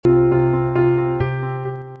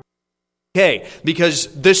Okay, because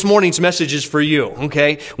this morning's message is for you,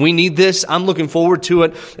 okay? We need this. I'm looking forward to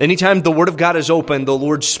it. Anytime the Word of God is open, the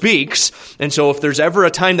Lord speaks. And so if there's ever a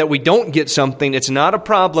time that we don't get something, it's not a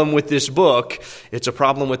problem with this book. It's a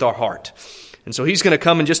problem with our heart. And so he's going to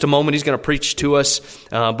come in just a moment. He's going to preach to us.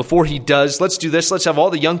 Before he does, let's do this. Let's have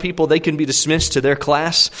all the young people, they can be dismissed to their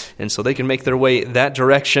class, and so they can make their way that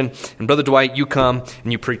direction. And Brother Dwight, you come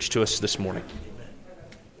and you preach to us this morning.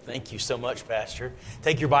 Thank you so much, Pastor.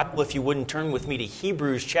 Take your Bible, if you wouldn't, turn with me to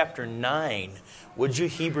Hebrews chapter 9. Would you?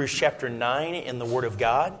 Hebrews chapter 9 in the Word of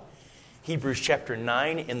God. Hebrews chapter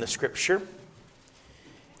 9 in the Scripture.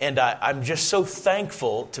 And I'm just so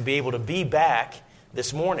thankful to be able to be back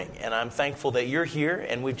this morning. And I'm thankful that you're here,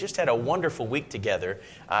 and we've just had a wonderful week together.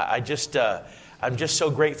 I'm just so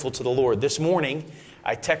grateful to the Lord. This morning,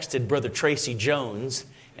 I texted Brother Tracy Jones,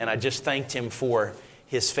 and I just thanked him for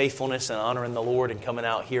his faithfulness and honoring the Lord and coming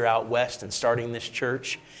out here out west and starting this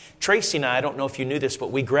church. Tracy and I don't know if you knew this,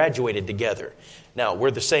 but we graduated together. Now,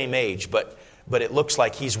 we're the same age, but it looks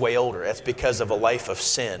like he's way older. That's because of a life of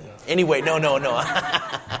sin. Anyway, no.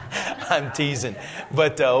 I'm teasing.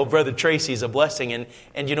 But Brother Tracy's a blessing.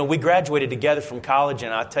 And you know, we graduated together from college,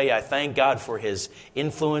 and I'll tell you, I thank God for his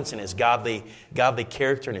influence and his godly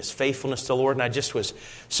character and his faithfulness to the Lord. And I just was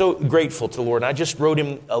so grateful to the Lord. And I just wrote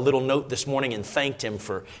him a little note this morning and thanked him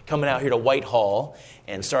for coming out here to Whitehall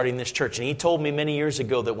and starting this church. And he told me many years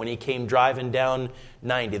ago that when he came driving down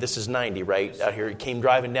 90, this is 90, right? Out here, he came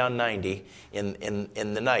driving down 90 in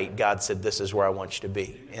the night. God said, "This is where I want you to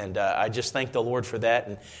be." And I just thank the Lord for that,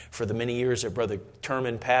 and for the many years that Brother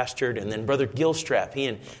Terman pastored, and then Brother Gilstrap. He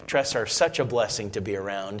and Tress are such a blessing to be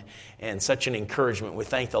around and such an encouragement. We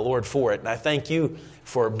thank the Lord for it. And I thank you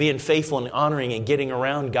for being faithful and honoring and getting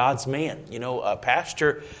around God's man. You know, a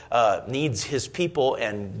pastor needs his people,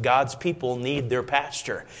 and God's people need their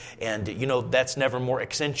pastor. And, you know, that's never more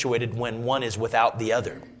accentuated when one is without the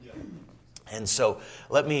other. And so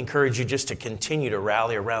let me encourage you just to continue to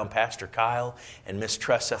rally around Pastor Kyle and Miss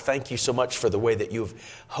Tressa. Thank you so much for the way that you've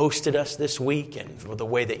hosted us this week and for the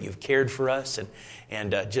way that you've cared for us.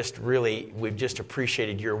 And just really, we've just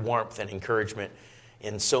appreciated your warmth and encouragement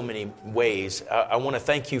in so many ways. I want to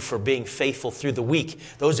thank you for being faithful through the week.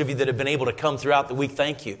 Those of you that have been able to come throughout the week,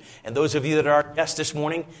 thank you. And those of you that are our guests this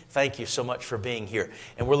morning, thank you so much for being here.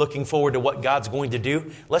 And we're looking forward to what God's going to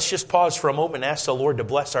do. Let's just pause for a moment and ask the Lord to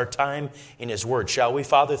bless our time in His Word, shall we?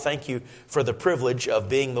 Father, thank you for the privilege of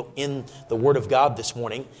being in the Word of God this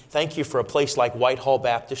morning. Thank you for a place like Whitehall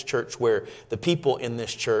Baptist Church, where the people in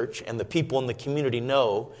this church and the people in the community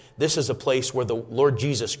know this is a place where the Lord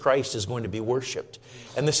Jesus Christ is going to be worshiped.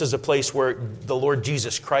 And this is a place where the Lord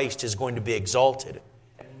Jesus Christ is going to be exalted.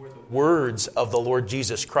 And where the words of the Lord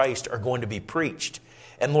Jesus Christ are going to be preached.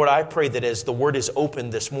 And Lord, I pray that as the Word is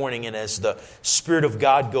opened this morning and as the Spirit of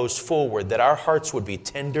God goes forward, that our hearts would be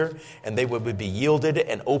tender and they would be yielded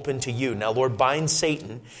and open to You. Now, Lord, bind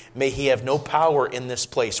Satan. May he have no power in this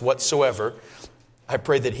place whatsoever. I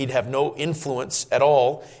pray that he'd have no influence at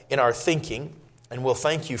all in our thinking. And we'll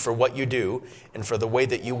thank You for what You do and for the way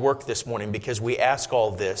that You work this morning, because we ask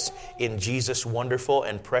all this in Jesus' wonderful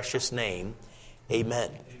and precious name.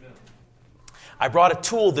 Amen. I brought a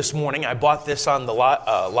tool this morning. I bought this on the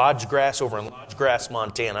Lodge Grass over in Lodge Grass,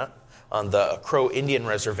 Montana, on the Crow Indian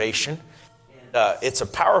Reservation. It's a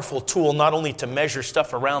powerful tool not only to measure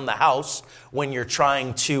stuff around the house when you're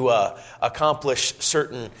trying to accomplish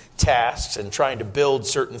certain tasks and trying to build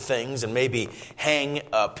certain things and maybe hang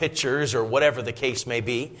pictures or whatever the case may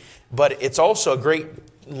be, but it's also a great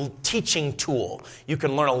teaching tool. You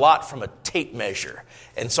can learn a lot from a tape measure.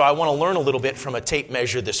 And so I want to learn a little bit from a tape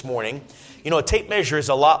measure this morning. You know, a tape measure is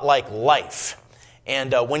a lot like life.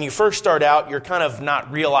 And when you first start out, you're kind of not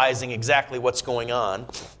realizing exactly what's going on.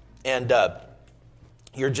 And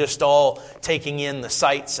you're just all taking in the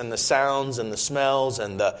sights and the sounds and the smells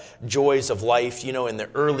and the joys of life, you know, in the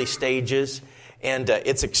early stages. And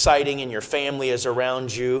it's exciting, and your family is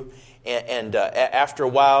around you. And after a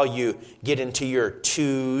while, you get into your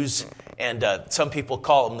twos. And some people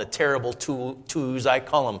call them the terrible twos. I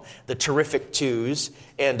call them the terrific twos.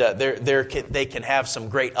 And they can have some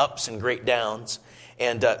great ups and great downs.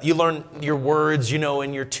 And you learn your words, you know,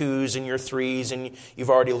 in your twos and your threes, and you've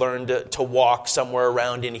already learned to walk somewhere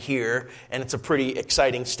around in here. And it's a pretty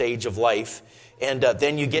exciting stage of life. And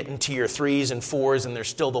then you get into your 3s and 4s, and there's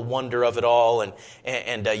still the wonder of it all.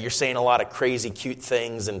 And you're saying a lot of crazy, cute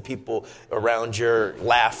things, and people around you are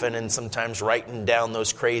laughing and sometimes writing down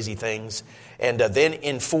those crazy things. And then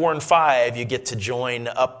in 4 and 5, you get to join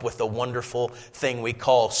up with a wonderful thing we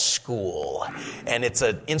call school. And it's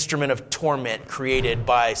an instrument of torment created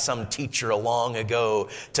by some teacher long ago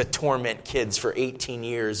to torment kids for 18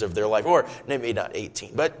 years of their life. Or maybe not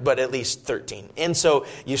 18, but at least 13. And so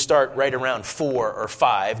you start right around 4 or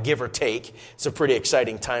 5, give or take. It's a pretty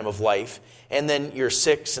exciting time of life. And then you're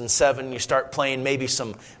 6 and 7, you start playing maybe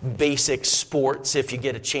some basic sports if you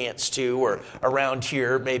get a chance to, or around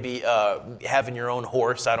here, maybe having your own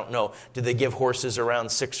horse. I don't know. Do they give horses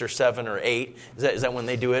around 6 or 7 or 8? Is that when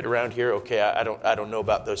they do it around here? Okay, I don't know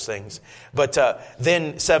about those things. But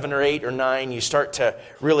then 7 or 8 or 9, you start to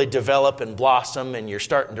really develop and blossom, and you're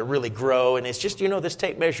starting to really grow. And it's just, this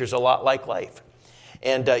tape measure is a lot like life.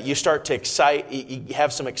 And you start to you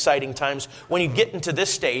have some exciting times. When you get into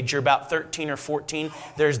this stage, you're about 13 or 14,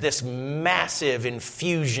 there's this massive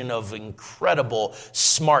infusion of incredible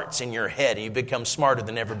smarts in your head. And you become smarter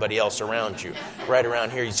than everybody else around you. Right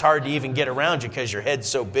around here, it's hard to even get around you because your head's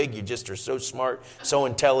so big. You just are so smart, so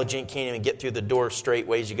intelligent, can't even get through the door straight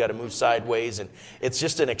ways. You got to move sideways. And it's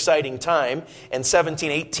just an exciting time. And 17,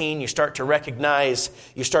 18, you start to recognize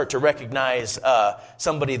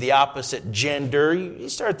somebody the opposite gender. You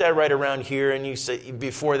start that right around here, and you say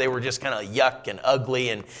before they were just kind of yuck and ugly,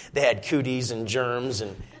 and they had cooties and germs,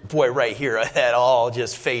 and boy, right here, that all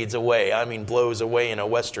just fades away. I mean, blows away in a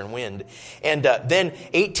western wind. And then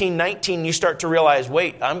 18, 19, you start to realize,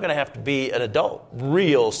 wait, I'm going to have to be an adult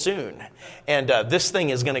real soon. And this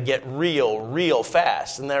thing is going to get real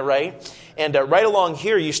fast. Isn't that right? And right along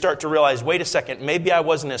here, you start to realize, wait a second, maybe I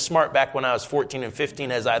wasn't as smart back when I was 14 and 15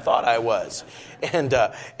 as I thought I was.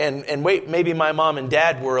 And wait, maybe my mom and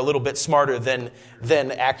dad were a little bit smarter than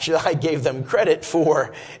actually I gave them credit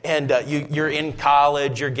for. And you're in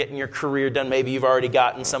college, you're getting your career done. Maybe you've already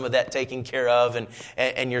gotten some of that taken care of,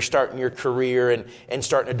 and you're starting your career and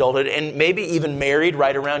starting adulthood. And maybe even married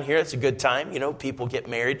right around here. It's a good time. People get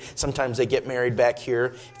married. Sometimes they get married back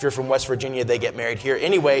here. If you're from West Virginia, they get married here.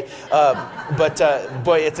 Anyway, but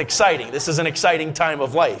boy, it's exciting. This is an exciting time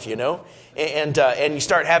of life, And you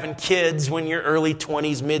start having kids when you're early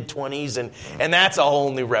 20s, mid-20s, and that's a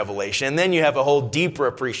whole new revelation. And then you have a whole deeper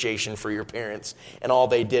appreciation for your parents and all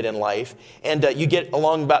they did in life. And you get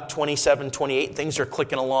along about 27, 28, things are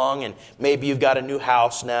clicking along, and maybe you've got a new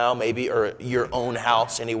house now, or your own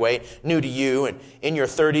house anyway, new to you, and in your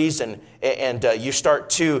 30s, and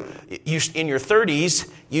you in your 30s,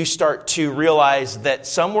 you start to realize that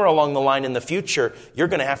somewhere along the line in the future, you're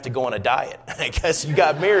going to have to go on a diet. I guess you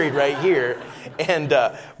got married right here. And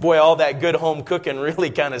boy, all that good home cooking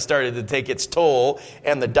really kind of started to take its toll.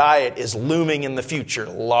 And the diet is looming in the future,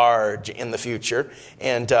 large in the future.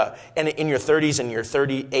 And in your 30s and you're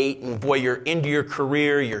 38, and boy, you're into your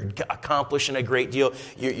career, you're accomplishing a great deal.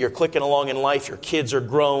 You're clicking along in life. Your kids are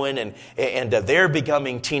growing, and they're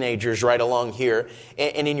becoming teenagers right along here.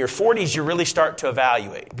 And in your 40s, you really start to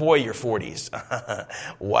evaluate. Boy, your 40s.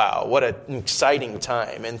 Wow, what an exciting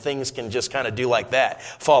time. And things can just kind of do like that,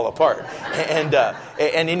 fall apart.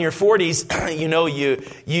 And in your 40s,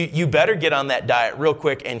 you better get on that diet real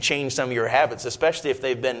quick and change some of your habits, especially if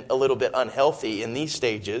they've been a little bit unhealthy in these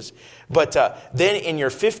stages. But then in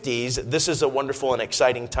your 50s, this is a wonderful and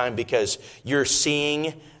exciting time because you're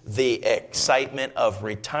seeing the excitement of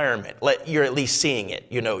retirement. You're at least seeing it.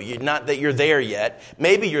 You're not that you're there yet.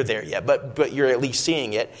 Maybe you're there yet, but you're at least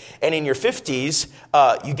seeing it. And in your 50s,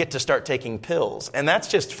 you get to start taking pills. And that's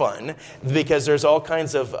just fun because there's all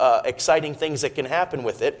kinds of exciting things that can happen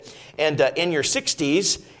with it. And in your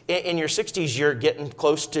 60s, you're getting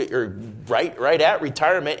close to, or right at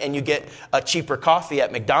retirement, and you get a cheaper coffee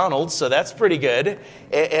at McDonald's, so that's pretty good.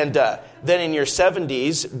 And then in your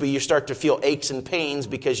 70s, you start to feel aches and pains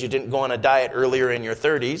because you didn't go on a diet earlier in your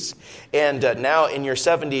 30s. And now in your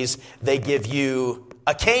 70s, they give you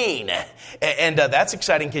a cane. And that's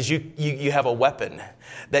exciting because you have a weapon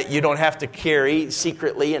that you don't have to carry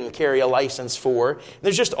secretly and carry a license for.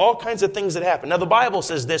 There's just all kinds of things that happen. Now, the Bible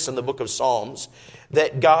says this in the book of Psalms,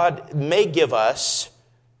 that God may give us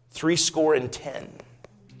 70.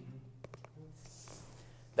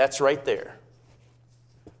 That's right there.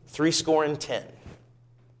 70.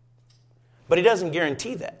 But he doesn't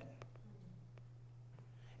guarantee that.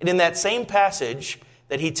 And in that same passage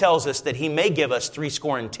that he tells us that he may give us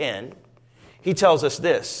 70, he tells us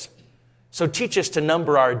this: so teach us to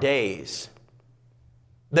number our days,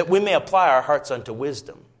 that we may apply our hearts unto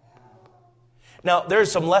wisdom. Now,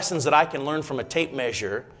 there's some lessons that I can learn from a tape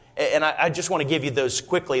measure And I just want to give you those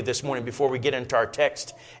quickly this morning before we get into our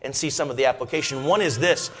text and see some of the application. One is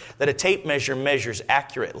this, that a tape measure measures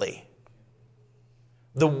accurately.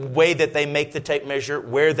 The way that they make the tape measure,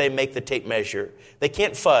 where they make the tape measure. They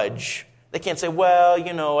can't fudge. They can't say, well,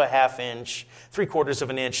 a half inch, 3/4 of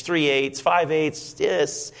an inch, 3/8, 5/8,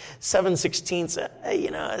 yes, 7/16.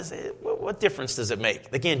 What difference does it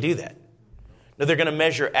make? They can't do that. No, they're going to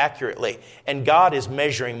measure accurately. And God is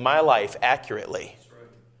measuring my life accurately.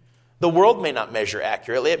 The world may not measure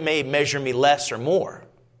accurately. It may measure me less or more.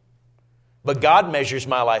 But God measures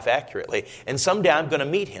my life accurately. And someday I'm going to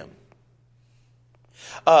meet Him.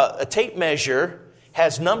 A tape measure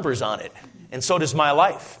has numbers on it. And so does my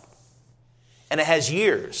life. And it has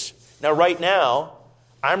years. Now, right now,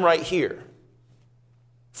 I'm right here.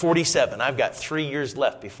 47. I've got 3 years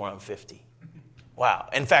left before I'm 50. Wow.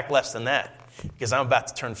 In fact, less than that. Because I'm about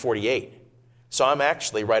to turn 48. So I'm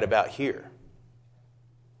actually right about here.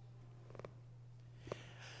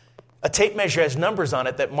 A tape measure has numbers on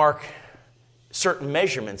it that mark certain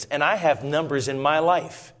measurements. And I have numbers in my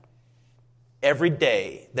life. Every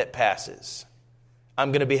day that passes,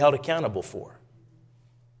 I'm going to be held accountable for.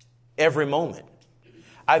 Every moment.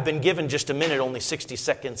 I've been given just a minute, only 60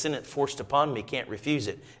 seconds in it, forced upon me, can't refuse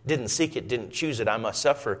it. Didn't seek it, didn't choose it. I must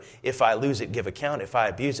suffer. If I lose it, give account. If I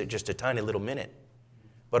abuse it, just a tiny little minute.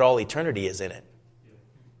 But all eternity is in it.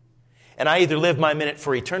 And I either live my minute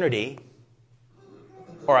for eternity,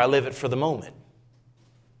 or I live it for the moment.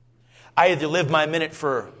 I either live my minute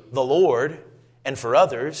for the Lord and for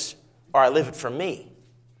others, or I live it for me.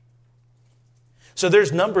 So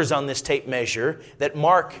there's numbers on this tape measure that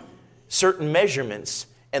mark certain measurements,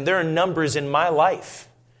 and there are numbers in my life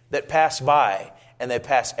that pass by, and they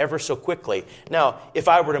pass ever so quickly. Now, if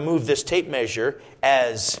I were to move this tape measure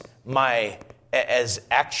as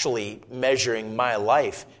actually measuring my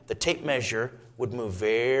life, the tape measure would move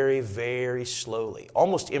very, very slowly,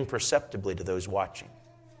 almost imperceptibly to those watching.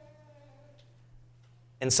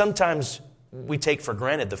 And sometimes we take for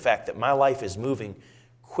granted the fact that my life is moving,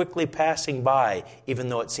 quickly passing by, even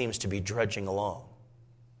though it seems to be drudging along.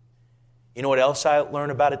 You know what else I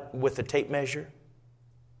learned about it with the tape measure?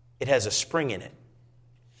 It has a spring in it.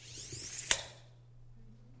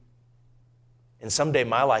 And someday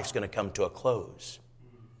my life's going to come to a close.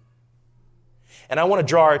 And I want to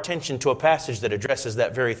draw our attention to a passage that addresses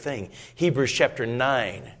that very thing. Hebrews chapter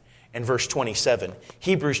 9 and verse 27.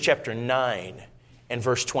 Hebrews chapter 9 and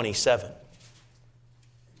verse 27.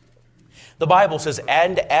 The Bible says,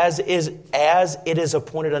 and as it is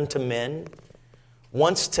appointed unto men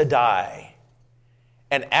once to die,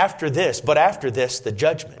 and after this, the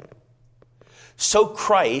judgment. So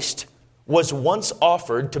Christ was once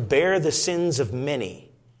offered to bear the sins of many,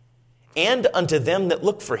 and unto them that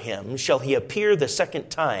look for him shall he appear the second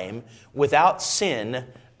time without sin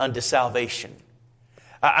unto salvation.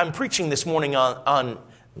 I'm preaching this morning on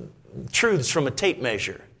truths from a tape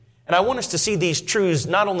measure. And I want us to see these truths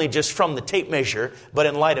not only just from the tape measure, but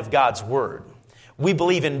in light of God's Word. We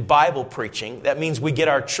believe in Bible preaching. That means we get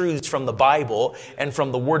our truths from the Bible and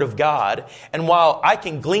from the Word of God. And while I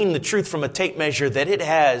can glean the truth from a tape measure that it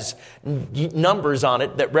has numbers on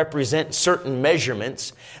it that represent certain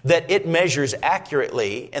measurements, that it measures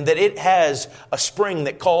accurately, and that it has a spring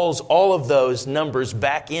that calls all of those numbers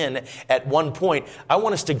back in at one point, I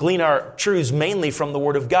want us to glean our truths mainly from the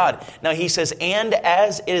Word of God. Now he says, and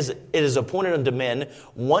as it is appointed unto men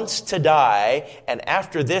once to die, and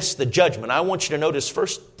after this the judgment. I want you to notice,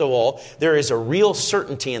 first of all, there is a real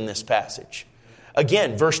certainty in this passage.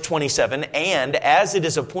 Again, verse 27, and as it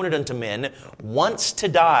is appointed unto men once to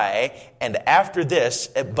die, and after this,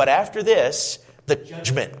 the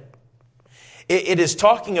judgment. It is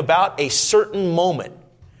talking about a certain moment.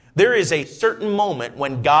 There is a certain moment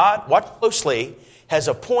when God, watch closely, has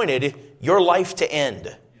appointed your life to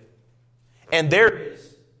end. And there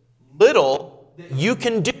is little that you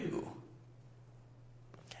can do.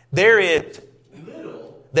 There is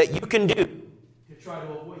little that you can do to try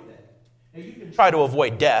to avoid that. Now, you can try to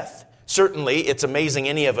avoid death. Certainly, it's amazing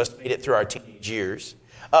any of us made it through our teenage years.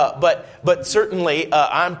 But certainly,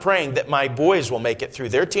 I'm praying that my boys will make it through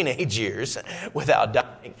their teenage years without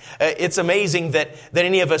dying. It's amazing that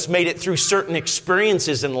any of us made it through certain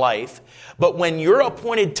experiences in life. But when your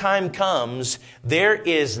appointed time comes, there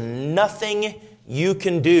is nothing you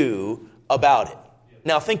can do about it.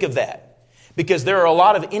 Now, think of that. Because there are a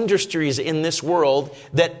lot of industries in this world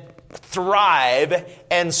that thrive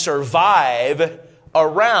and survive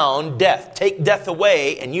around death. Take death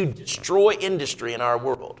away and you destroy industry in our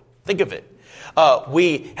world. Think of it.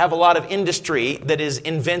 We have a lot of industry that is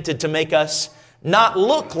invented to make us not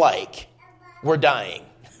look like we're dying.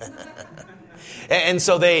 And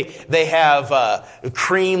so they have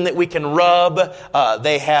cream that we can rub.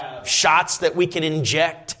 They have shots that we can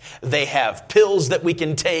inject. They have pills that we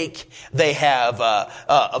can take. They have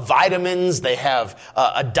vitamins. They have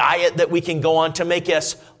a diet that we can go on to make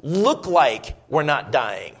us look like we're not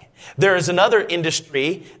dying. There is another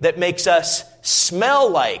industry that makes us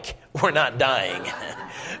smell like we're not dying.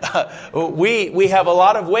 We have a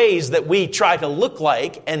lot of ways that we try to look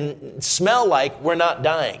like and smell like we're not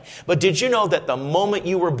dying. But did you know that the moment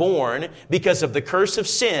you were born, because of the curse of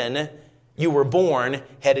sin, you were born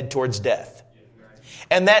headed towards death?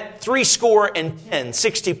 And that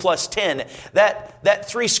 70 plus 10, that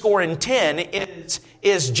 70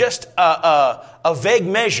 is just a vague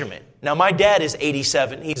measurement. Now, my dad is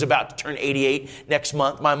 87. He's about to turn 88 next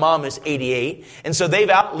month. My mom is 88. And so they've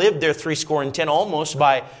outlived their 70 almost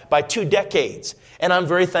by 2 decades. And I'm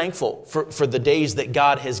very thankful for the days that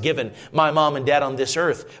God has given my mom and dad on this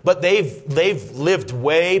earth. But they've lived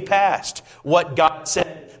way past what God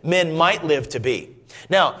said men might live to be.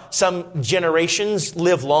 Now, some generations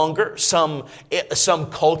live longer. Some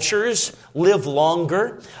cultures live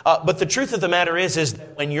longer. But the truth of the matter is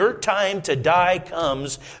that when your time to die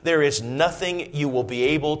comes, there is nothing you will be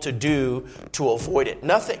able to do to avoid it.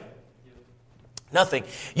 Nothing. Nothing.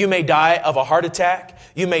 You may die of a heart attack.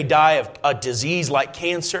 You may die of a disease like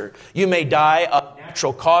cancer. You may die of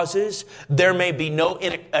natural causes. There may be no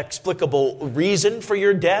inexplicable reason for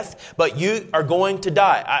your death, but you are going to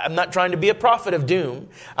die. I'm not trying to be a prophet of doom.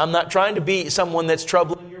 I'm not trying to be someone that's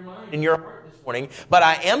troubling your mind and your heart this morning, but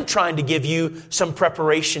I am trying to give you some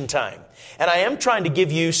preparation time. And I am trying to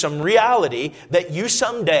give you some reality that you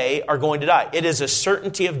someday are going to die. It is a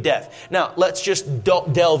certainty of death. Now, let's just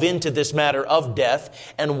delve into this matter of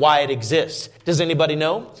death and why it exists. Does anybody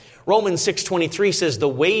know? Romans 6:23 says the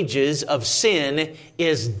wages of sin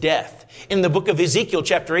is death. In the book of Ezekiel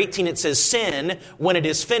chapter 18 it says sin, when it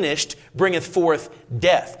is finished, bringeth forth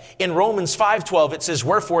death. In Romans 5:12 it says,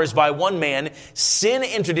 wherefore as by one man sin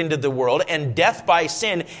entered into the world, and death by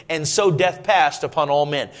sin, and so death passed upon all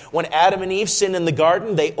men. When Adam and Eve sinned in the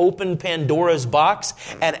garden, they opened Pandora's box,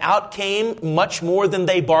 and out came much more than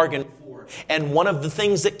they bargained for. And one of the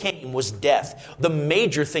things that came was death. The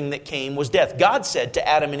major thing that came was death. God said to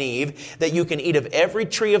Adam and Eve that you can eat of every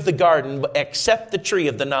tree of the garden except the tree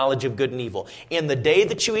of the knowledge of good and evil. In the day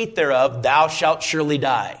that you eat thereof, thou shalt surely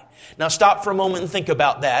die. Now stop for a moment and think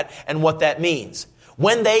about that and what that means.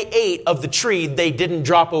 When they ate of the tree, they didn't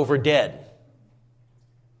drop over dead.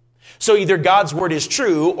 So either God's word is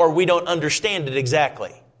true or we don't understand it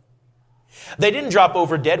exactly. They didn't drop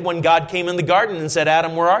over dead when God came in the garden and said,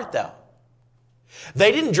 Adam, where art thou?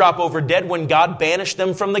 They didn't drop over dead when God banished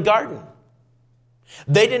them from the garden.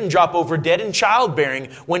 They didn't drop over dead in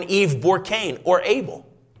childbearing when Eve bore Cain or Abel.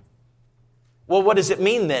 Well, what does it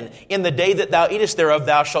mean then? In the day that thou eatest thereof,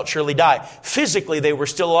 thou shalt surely die. Physically, they were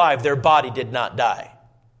still alive. Their body did not die.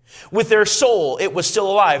 With their soul, it was still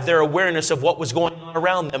alive. Their awareness of what was going on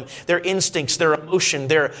around them, their instincts, their emotion,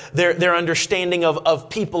 their understanding of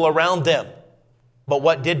people around them. But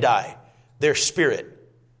what did die? Their spirit.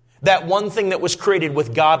 That one thing that was created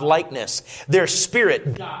with God likeness, their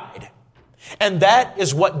spirit died. And that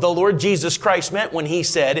is what the Lord Jesus Christ meant when He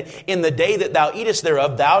said, in the day that thou eatest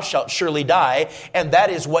thereof, thou shalt surely die. And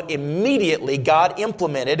that is what immediately God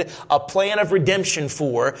implemented a plan of redemption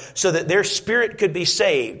for, so that their spirit could be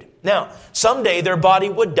saved. Now, someday their body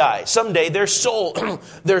would die. Someday their soul,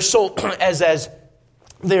 as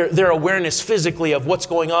their awareness physically of what's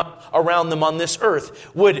going on around them on this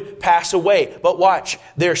earth would pass away. But watch,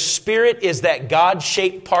 their spirit is that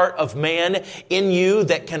God-shaped part of man in you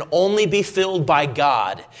that can only be filled by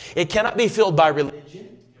God. It cannot be filled by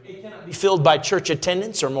religion. It cannot be filled by church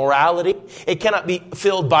attendance or morality. It cannot be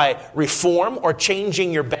filled by reform or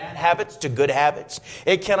changing your bad habits to good habits.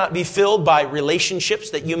 It cannot be filled by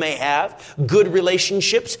relationships that you may have, good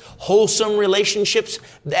relationships, wholesome relationships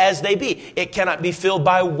as they be. It cannot be filled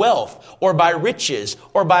by wealth or by riches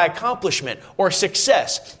or by accomplishment or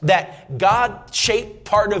success. That God-shaped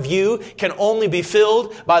part of you can only be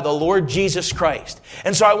filled by the Lord Jesus Christ.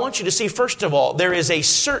 And so I want you to see, first of all, there is a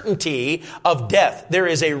certainty of death. There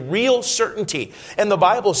is a real certainty. And the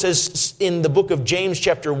Bible says in the book of James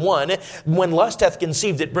chapter 1, when lust hath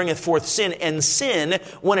conceived, it bringeth forth sin, and sin,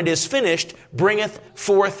 when it is finished, bringeth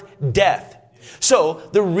forth death. So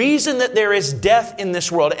the reason that there is death in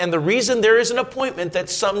this world, and the reason there is an appointment that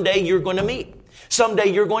someday you're going to meet, someday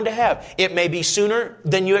you're going to have, it may be sooner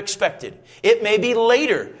than you expected. It may be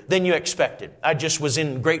later than you expected. I just was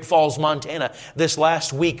in Great Falls, Montana this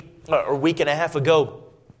last week, or week and a half ago.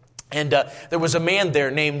 And there was a man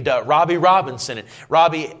there named Robbie Robinson. And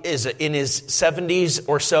Robbie is in his 70s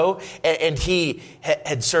or so, and he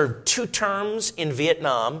had served 2 terms in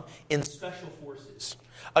Vietnam in Special Forces,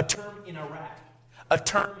 a term in Iraq, a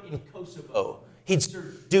term in Kosovo. He'd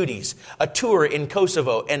served duties, a tour in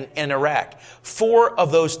Kosovo and Iraq. 4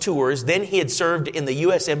 of those tours, then he had served in the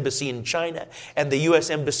U.S. Embassy in China and the U.S.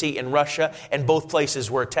 Embassy in Russia, and both places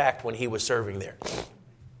were attacked when he was serving there.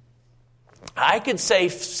 I could say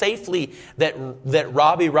safely that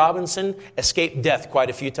Robbie Robinson escaped death quite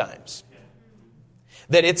a few times.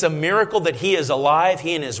 That it's a miracle that he is alive.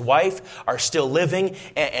 He and his wife are still living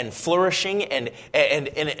and flourishing and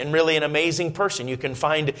really an amazing person. You can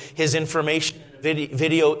find his information,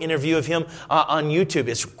 video interview of him on YouTube.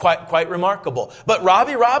 It's quite remarkable. But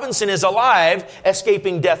Robbie Robinson is alive,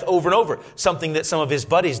 escaping death over and over, something that some of his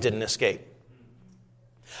buddies didn't escape.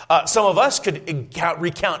 Some of us could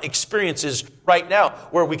recount experiences right now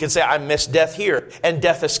where we could say, I missed death here and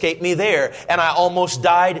death escaped me there and I almost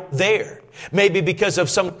died there. Maybe because of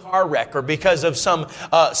some car wreck or because of some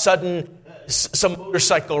some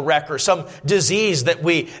motorcycle wreck or some disease that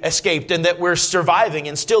we escaped and that we're surviving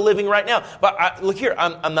and still living right now. But look here,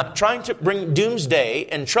 I'm not trying to bring doomsday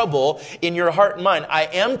and trouble in your heart and mind. I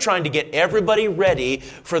am trying to get everybody ready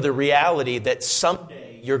for the reality that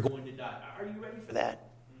someday you're going to die. Are you ready for that?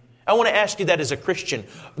 I want to ask you that as a Christian.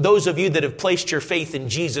 Those of you that have placed your faith in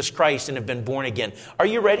Jesus Christ and have been born again. Are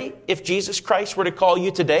you ready? If Jesus Christ were to call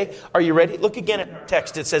you today, are you ready? Look again at our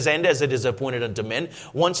text. It says, and as it is appointed unto men,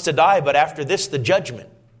 once to die, but after this, the judgment.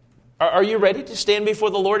 Are you ready to stand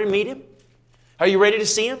before the Lord and meet Him? Are you ready to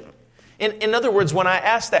see Him? In other words, when I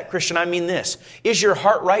ask that, Christian, I mean this. Is your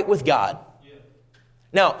heart right with God?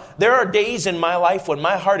 Now, there are days in my life when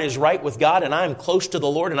my heart is right with God and I'm close to the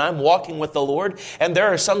Lord and I'm walking with the Lord. And there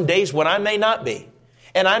are some days when I may not be.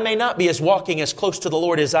 And I may not be walking as close to the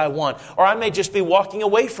Lord as I want. Or I may just be walking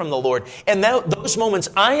away from the Lord. And those moments,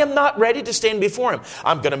 I am not ready to stand before Him.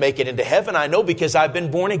 I'm going to make it into heaven, I know, because I've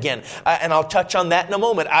been born again. And I'll touch on that in a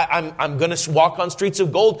moment. I'm going to walk on streets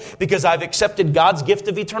of gold because I've accepted God's gift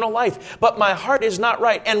of eternal life. But my heart is not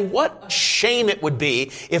right. And what a shame it would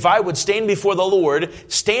be if I would stand before the Lord,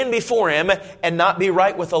 stand before Him, and not be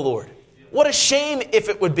right with the Lord. What a shame if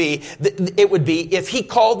it would be if He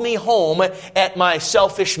called me home at my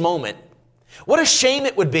selfish moment. What a shame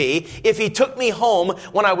it would be if He took me home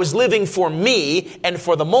when I was living for me and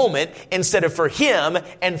for the moment instead of for Him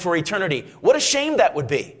and for eternity. What a shame that would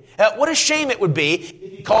be. What a shame it would be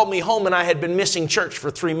if He called me home and I had been missing church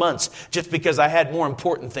for 3 months just because I had more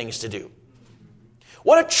important things to do.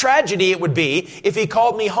 What a tragedy it would be if He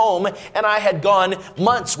called me home and I had gone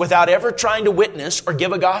months without ever trying to witness or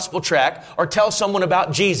give a gospel tract or tell someone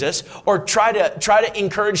about Jesus or try to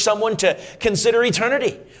encourage someone to consider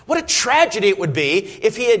eternity. What a tragedy it would be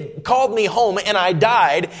if He had called me home and I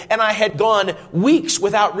died and I had gone weeks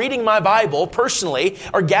without reading my Bible personally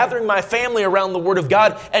or gathering my family around the Word of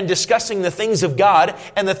God and discussing the things of God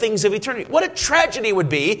and the things of eternity. What a tragedy it would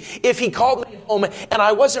be if He called me home and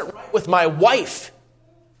I wasn't right with my wife.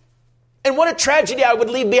 And what a tragedy I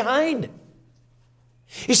would leave behind.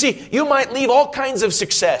 You see, you might leave all kinds of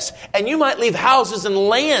success, and you might leave houses and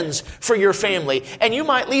lands for your family, and you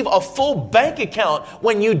might leave a full bank account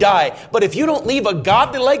when you die. But if you don't leave a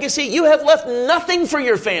godly legacy, you have left nothing for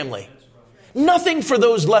your family. Nothing for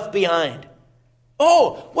those left behind.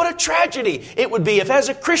 Oh, what a tragedy it would be if as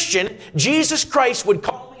a Christian, Jesus Christ would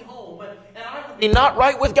call me home, and I would be not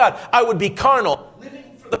right with God. I would be carnal.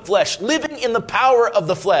 The flesh, living in the power of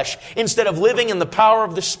the flesh instead of living in the power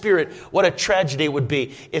of the Spirit. What a tragedy it would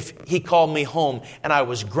be if He called me home and I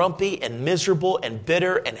was grumpy and miserable and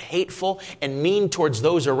bitter and hateful and mean towards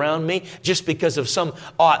those around me just because of some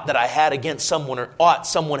ought that I had against someone or ought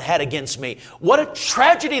someone had against me. What a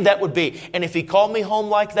tragedy that would be. And if He called me home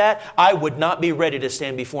like that, I would not be ready to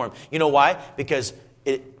stand before Him. You know why? Because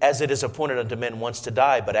as it is appointed unto men once to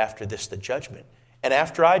die, but after this the judgment. And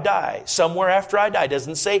after I die, somewhere after I die,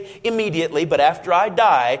 doesn't say immediately, but after I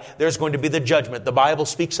die, there's going to be the judgment. The Bible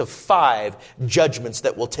speaks of 5 judgments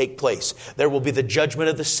that will take place. There will be the judgment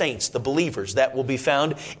of the saints, the believers. That will be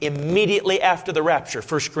found immediately after the rapture.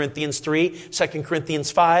 1 Corinthians 3, 2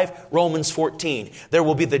 Corinthians 5, Romans 14. There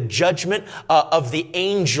will be the judgment of the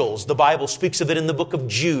angels. The Bible speaks of it in the book of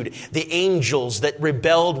Jude. The angels that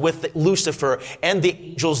rebelled with Lucifer and the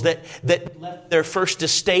angels that left their first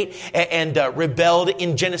estate and rebelled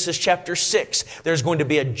in Genesis chapter 6. There's going to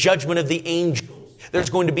be a judgment of the angels. There's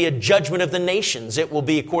going to be a judgment of the nations. It will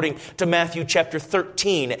be according to Matthew chapter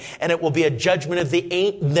 13, and it will be a judgment of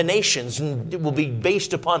the nations. And it will be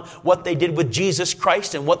based upon what they did with Jesus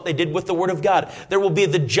Christ and what they did with the Word of God. There will be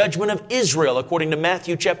the judgment of Israel according to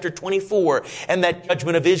Matthew chapter 24, and that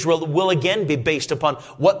judgment of Israel will again be based upon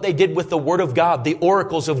what they did with the Word of God, the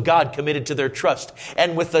oracles of God committed to their trust,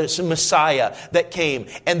 and with the Messiah that came.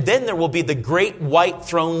 And then there will be the great white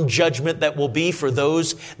throne judgment that will be for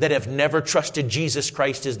those that have never trusted Jesus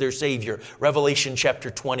Christ as their Savior. Revelation chapter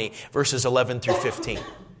 20, verses 11 through 15.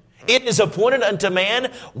 It is appointed unto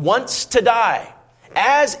man once to die,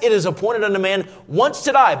 as it is appointed unto man once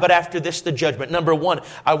to die, but after this the judgment. Number one,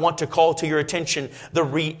 I want to call to your attention the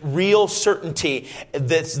real certainty.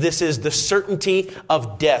 This is the certainty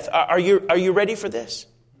of death. Are you ready for this?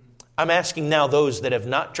 I'm asking now those that have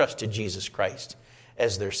not trusted Jesus Christ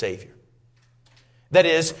as their Savior. That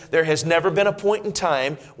is, there has never been a point in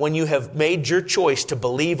time when you have made your choice to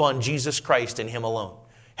believe on Jesus Christ and Him alone.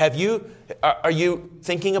 Are you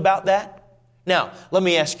thinking about that? Now, let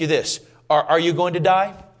me ask you this. Are you going to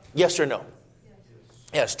die? Yes or no?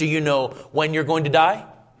 Yes. Do you know when you're going to die?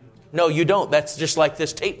 No, you don't. That's just like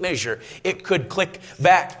this tape measure. It could click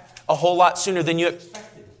back a whole lot sooner than you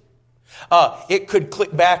expected. It could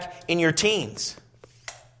click back in your teens.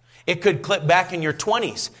 It could click back in your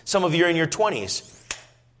 20s. Some of you are in your 20s.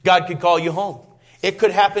 God could call you home. It could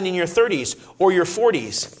happen in your 30s or your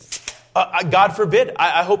 40s. God forbid.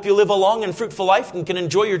 I hope you live a long and fruitful life and can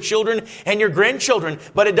enjoy your children and your grandchildren.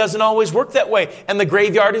 But it doesn't always work that way. And the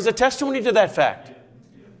graveyard is a testimony to that fact.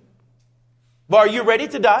 But are you ready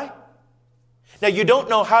to die? Now, you don't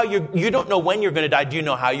know when you're going to die. Do you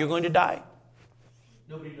know how you're going to die?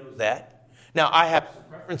 Nobody knows that. Now, I have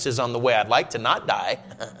preferences on the way I'd like to not die.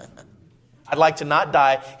 I'd like to not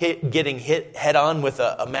die getting hit head on with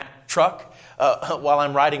a Mack truck while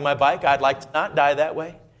I'm riding my bike. I'd like to not die that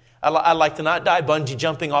way. I'd like to not die bungee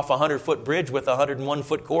jumping off a 100-foot bridge with a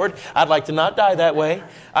 101-foot cord. I'd like to not die that way.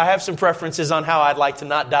 I have some preferences on how I'd like to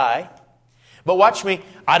not die. But watch me.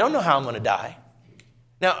 I don't know how I'm going to die.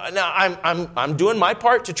 Now I'm doing my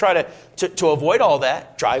part to try to avoid all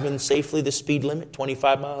that. Driving safely the speed limit,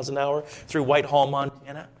 25 miles an hour through Whitehall,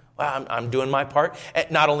 Montana. Well, I'm doing my part,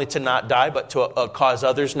 not only to not die, but to cause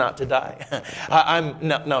others not to die.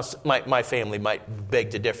 My family might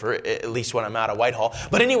beg to differ, at least when I'm out of Whitehall.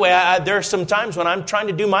 But anyway, there are some times when I'm trying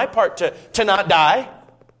to do my part to not die,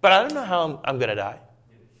 but I don't know how I'm going to die.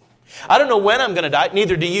 I don't know when I'm going to die,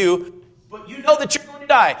 neither do you, but you know that you're going to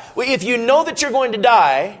die. Well, if you know that you're going to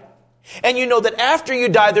die, and you know that after you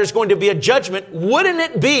die there's going to be a judgment, wouldn't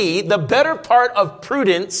it be the better part of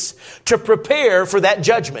prudence to prepare for that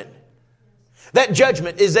judgment? That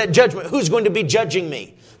judgment is that judgment. Who's going to be judging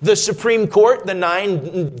me? The Supreme Court, the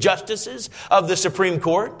 9 justices of the Supreme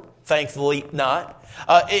Court? Thankfully not.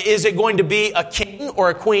 Is it going to be a king or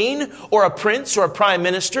a queen or a prince or a prime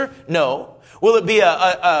minister? No. Will it be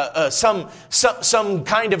some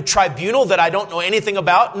kind of tribunal that I don't know anything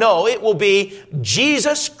about? No, it will be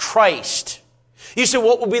Jesus Christ. You say,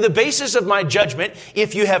 what will be the basis of my judgment?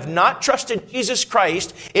 If you have not trusted Jesus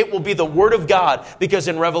Christ, it will be the Word of God. Because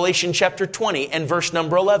in Revelation chapter 20 and verse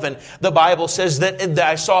number 11, the Bible says that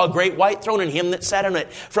I saw a great white throne and him that sat on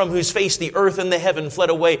it, from whose face the earth and the heaven fled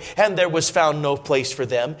away, and there was found no place for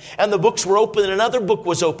them. And the books were open, and another book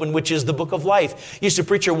was opened, which is the book of life. You say,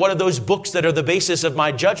 preacher, what are those books that are the basis of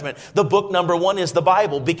my judgment? The book number 1 is the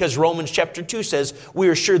Bible, because Romans chapter 2 says, we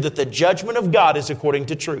are sure that the judgment of God is according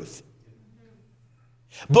to truth.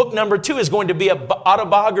 Book number 2 is going to be an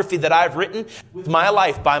autobiography that I've written with my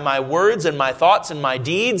life by my words and my thoughts and my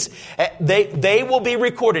deeds. They will be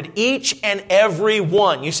recorded, each and every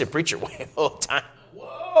one. You say, preacher, wait, time.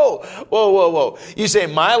 Whoa. You say,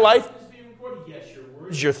 my life is being recorded? Yes, your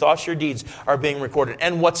words, your thoughts, your deeds are being recorded.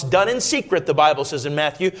 And what's done in secret, the Bible says in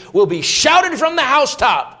Matthew, will be shouted from the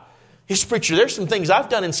housetop. Yes, preacher, there's some things I've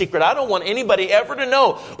done in secret I don't want anybody ever to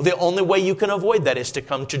know. The only way you can avoid that is to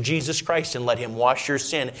come to Jesus Christ and let Him wash your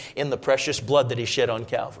sin in the precious blood that He shed on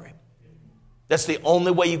Calvary. That's the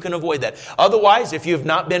only way you can avoid that. Otherwise, if you have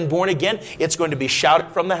not been born again, it's going to be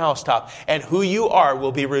shouted from the housetop, and who you are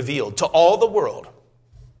will be revealed to all the world.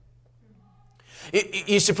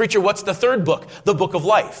 You say, preacher, what's the third book? The book of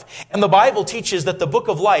life. And the Bible teaches that the book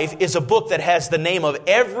of life is a book that has the name of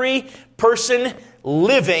every person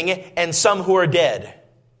living and some who are dead.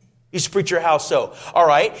 You say, preacher, how so? All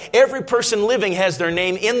right. Every person living has their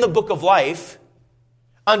name in the book of life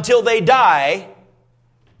until they die,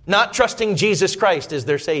 not trusting Jesus Christ as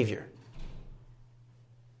their Savior.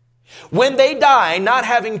 When they die, not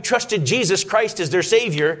having trusted Jesus Christ as their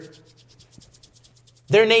Savior,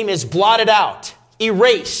 their name is blotted out,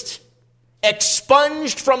 erased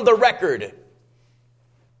expunged from the record.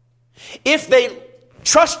 If they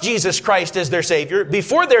trust Jesus Christ as their Savior,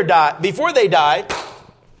 before they die,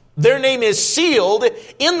 their name is sealed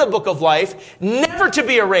in the book of life, never to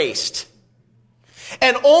be erased.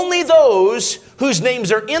 And only those whose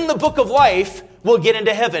names are in the book of life will get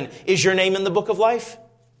into heaven. Is your name in the book of life?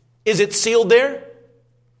 Is it sealed there?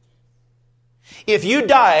 If you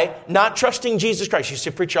die not trusting Jesus Christ, you say,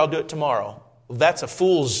 preacher, I'll do it tomorrow. Well, that's a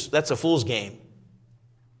fool's game.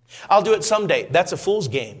 I'll do it someday. That's a fool's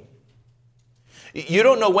game. You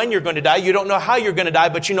don't know when you're going to die. You don't know how you're going to die,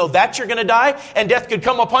 but you know that you're going to die, and death could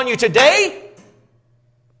come upon you today.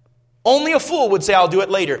 Only a fool would say, I'll do it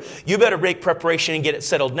later. You better make preparation and get it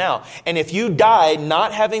settled now. And if you die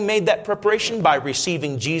not having made that preparation by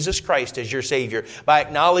receiving Jesus Christ as your Savior, by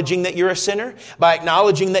acknowledging that you're a sinner, by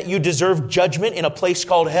acknowledging that you deserve judgment in a place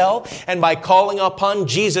called hell, and by calling upon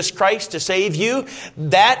Jesus Christ to save you,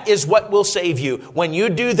 that is what will save you. When you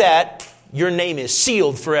do that, your name is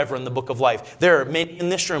sealed forever in the book of life. There are many in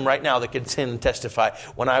this room right now that can stand and testify.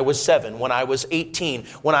 When I was 7, when I was 18,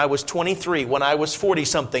 when I was 23, when I was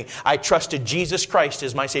 40-something, I trusted Jesus Christ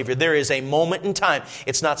as my Savior. There is a moment in time.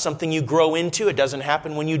 It's not something you grow into. It doesn't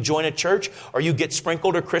happen when you join a church or you get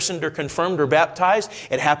sprinkled or christened or confirmed or baptized.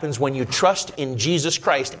 It happens when you trust in Jesus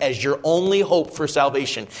Christ as your only hope for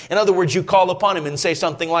salvation. In other words, you call upon Him and say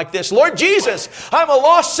something like this, Lord Jesus, I'm a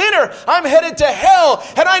lost sinner. I'm headed to hell,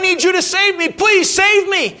 and I need you to save me. Please save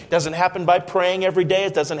me. It doesn't happen by praying every day.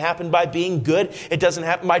 It doesn't happen by being good. It doesn't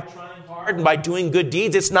happen by trying hard and by doing good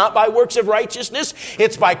deeds. It's not by works of righteousness.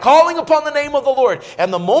 It's by calling upon the name of the Lord.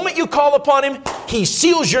 And the moment you call upon Him, He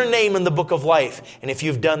seals your name in the book of life. And if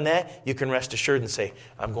you've done that, you can rest assured and say,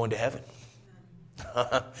 I'm going to heaven.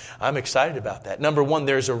 I'm excited about that. Number one,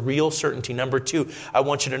 there's a real certainty. Number two, I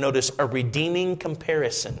want you to notice a redeeming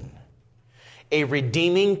comparison. A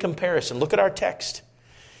redeeming comparison. Look at our text.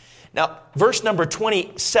 Now, verse number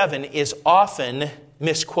 27 is often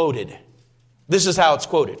misquoted. This is how it's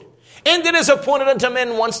quoted. And it is appointed unto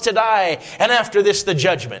men once to die, and after this the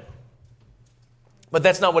judgment. But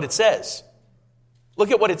that's not what it says.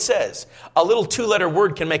 Look at what it says. A little 2-letter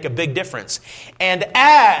word can make a big difference. And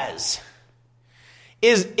as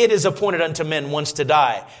it is appointed unto men once to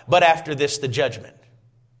die, but after this the judgment.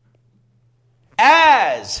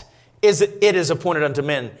 As it is appointed unto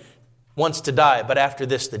men once to die, but after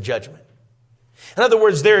this the judgment. In other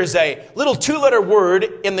words, there's a little 2-letter word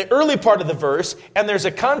in the early part of the verse, and there's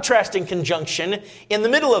a contrasting conjunction in the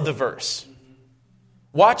middle of the verse.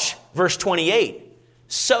 Watch verse 28.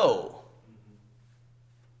 So.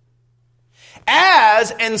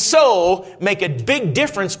 As and so make a big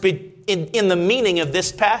difference in the meaning of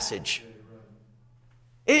this passage.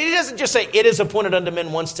 It doesn't just say, it is appointed unto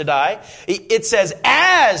men once to die. It says,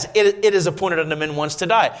 as it is appointed unto men once to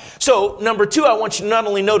die. So, number two, I want you to not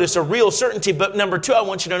only notice a real certainty, but number two, I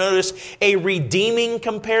want you to notice a redeeming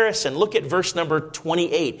comparison. Look at verse number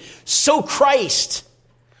 28. So Christ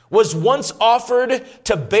was once offered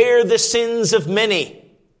to bear the sins of many.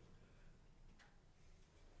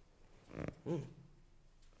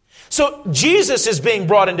 So, Jesus is being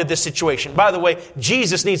brought into this situation. By the way,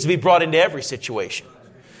 Jesus needs to be brought into every situation.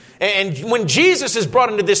 And when Jesus is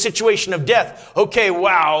brought into this situation of death, okay,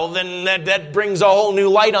 wow, then that brings a whole new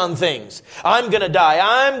light on things. I'm going to die.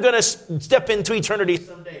 I'm going to step into eternity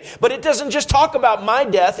someday. But it doesn't just talk about my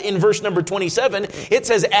death in verse number 27. It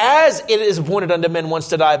says, as it is appointed unto men once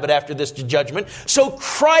to die, but after this to judgment. So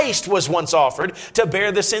Christ was once offered to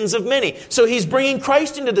bear the sins of many. So He's bringing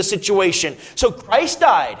Christ into the situation. So Christ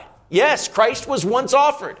died. Yes, Christ was once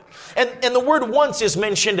offered. And the word once is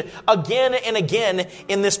mentioned again and again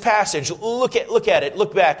in this passage. Look at it.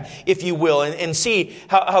 Look back, if you will, and see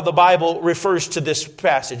how the Bible refers to this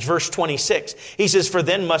passage. Verse 26. He says, for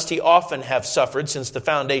then must He often have suffered since the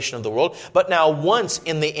foundation of the world. But now once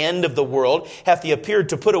in the end of the world hath He appeared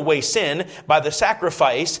to put away sin by the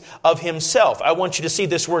sacrifice of Himself. I want you to see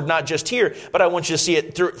this word not just here, but I want you to see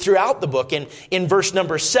it throughout the book. In verse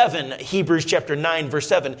number 7, Hebrews chapter 9, verse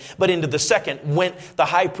 7, but into the second went the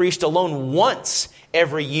high priest alone once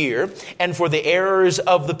every year, and for the errors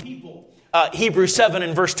of the people. Hebrews 7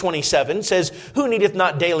 and verse 27 says, who needeth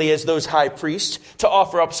not daily as those high priests to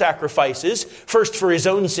offer up sacrifices, first for his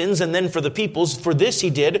own sins and then for the people's? For this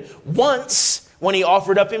He did once when He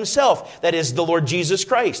offered up Himself, that is the Lord Jesus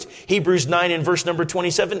Christ. Hebrews 9 and verse number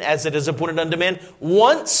 27, as it is appointed unto men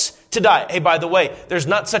once to die. Hey, by the way, there's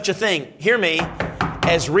not such a thing, hear me,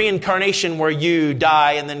 as reincarnation, where you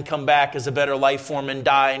die and then come back as a better life form and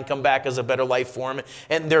die and come back as a better life form.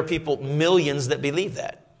 And there are people, millions, that believe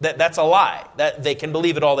that. That's a lie. That they can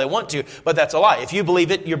believe it all they want to, but that's a lie. If you believe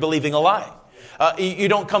it, you're believing a lie. You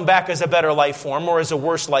don't come back as a better life form or as a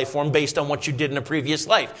worse life form based on what you did in a previous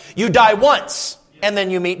life. You die once, and then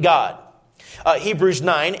you meet God. Hebrews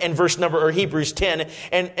 9 and Hebrews 10,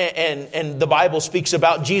 and the Bible speaks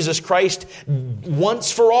about Jesus Christ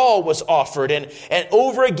once for all was offered, and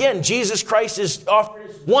over again Jesus Christ is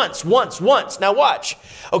offered once. Now watch.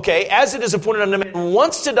 Okay, as it is appointed unto man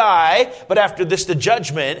once to die, but after this the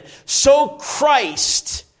judgment, so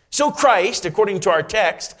Christ, according to our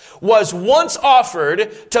text, was once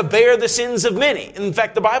offered to bear the sins of many. In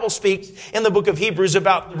fact, the Bible speaks in the book of Hebrews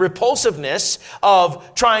about the repulsiveness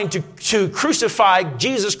of trying to crucify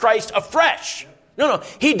Jesus Christ afresh. No,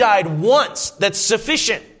 He died once. That's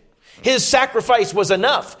sufficient. His sacrifice was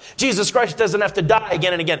enough. Jesus Christ doesn't have to die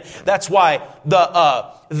again and again. That's why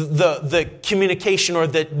the communication or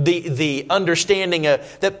the understanding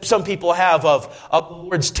that some people have of the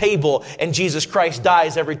Lord's table and Jesus Christ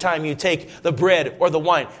dies every time you take the bread or the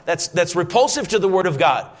wine. That's repulsive to the Word of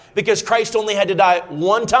God, because Christ only had to die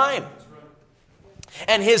one time.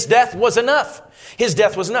 And His death was enough. His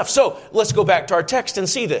death was enough. So let's go back to our text and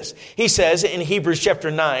see this. He says in Hebrews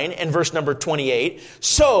chapter 9 and verse number 28,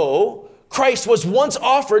 so Christ was once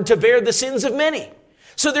offered to bear the sins of many.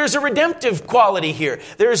 So there's a redemptive quality here.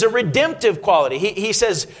 There's a redemptive quality. He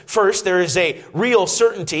says, first, there is a real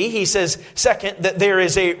certainty. He says, second, that there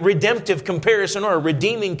is a redemptive comparison or a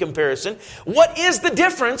redeeming comparison. What is the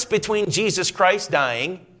difference between Jesus Christ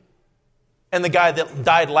dying and the guy that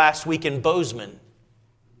died last week in Bozeman?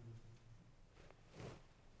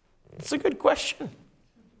 It's a good question.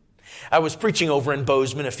 I was preaching over in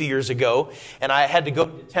Bozeman a few years ago, and I had to go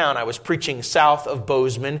to town. I was preaching south of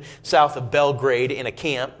Bozeman, south of Belgrade, in a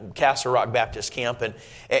camp, Castle Rock Baptist Camp.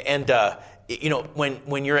 And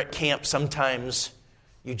when you're at camp, sometimes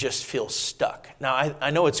you just feel stuck. Now,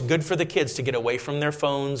 I know it's good for the kids to get away from their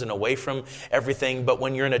phones and away from everything, but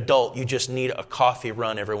when you're an adult, you just need a coffee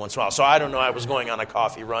run every once in a while. So I don't know, I was going on a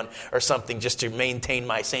coffee run or something just to maintain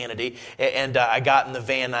my sanity. And I got in the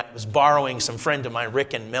van. I was borrowing some friend of mine,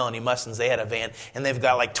 Rick and Melanie Mussins. They had a van, and they've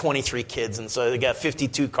got like 23 kids, and so they got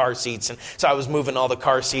 52 car seats. And so I was moving all the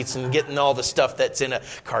car seats and getting all the stuff that's in a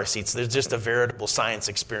car seats. There's just a veritable science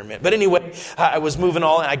experiment. But anyway, I was moving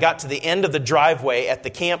all, and I got to the end of the driveway at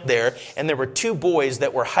the camp there, and there were two boys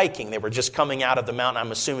that were hiking. They were just coming out of the mountain.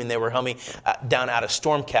 I'm assuming they were coming down out of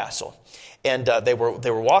Storm Castle, and they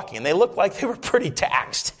were walking, and they looked like they were pretty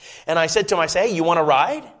taxed. And I said to them, hey, you want to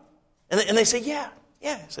ride? And they said, yeah.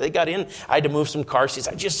 So they got in. I had to move some car seats.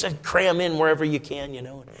 I just said, cram in wherever you can,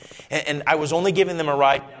 And I was only giving them a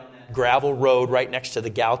ride down that gravel road right next to the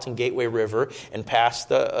Gallatin Gateway River and past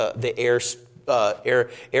the air spot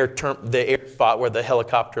where the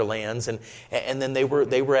helicopter lands, and then they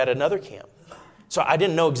were at another camp. So I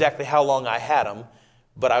didn't know exactly how long I had them,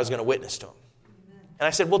 but I was going to witness to them. And I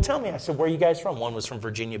said, well, tell me. I said, where are you guys from? One was from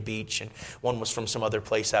Virginia Beach, and one was from some other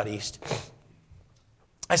place out east.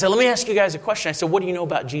 I said, let me ask you guys a question. I said, what do you know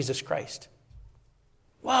about Jesus Christ?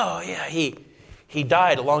 Well, yeah, he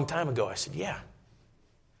died a long time ago. I said, yeah.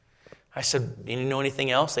 I said, do you know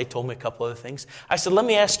anything else? They told me a couple other things. I said, let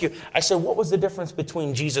me ask you. I said, what was the difference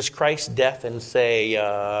between Jesus Christ's death and, say,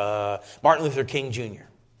 Martin Luther King Jr.?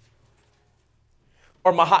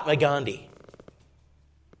 Or Mahatma Gandhi?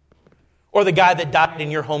 Or the guy that died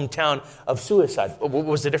in your hometown of suicide? What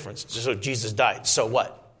was the difference? So Jesus died. So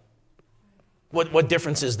what? What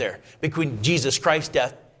difference is there between Jesus Christ's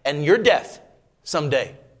death and your death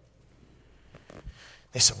someday?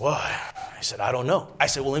 They said, well, I said, I don't know. I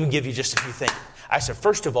said, well, let me give you just a few things. I said,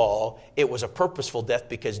 first of all, it was a purposeful death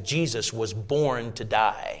because Jesus was born to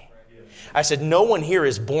die. I said, no one here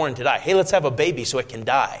is born to die. Hey, let's have a baby so it can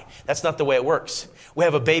die. That's not the way it works. We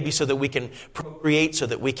have a baby so that we can procreate, so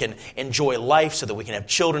that we can enjoy life, so that we can have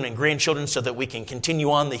children and grandchildren, so that we can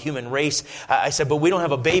continue on the human race. I said, but we don't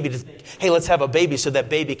have a baby to think, hey, let's have a baby so that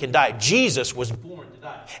baby can die. Jesus was born to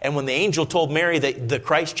die. And when the angel told Mary that the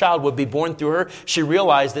Christ child would be born through her, she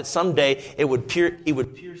realized that someday he would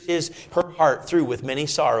pierce her heart through with many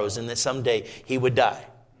sorrows, and that someday he would die.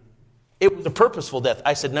 It was a purposeful death.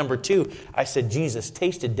 I said, number two, I said, Jesus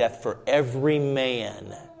tasted death for every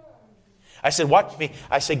man. I said, watch me.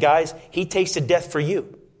 I said, guys, he tasted death for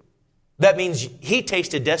you. That means he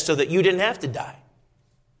tasted death so that you didn't have to die.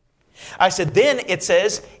 I said, then it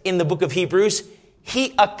says in the book of Hebrews,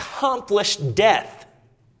 he accomplished death.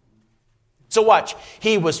 So watch,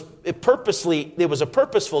 it was a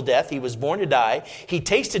purposeful death. He was born to die. He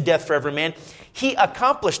tasted death for every man. He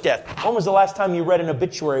accomplished death. When was the last time you read an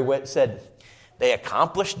obituary where it said, they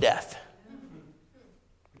accomplished death?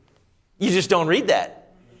 You just don't read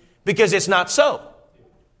that because it's not so.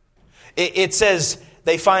 It says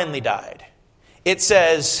they finally died. It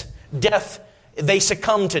says death, they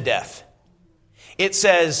succumbed to death. It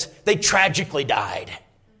says they tragically died.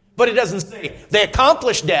 But it doesn't say they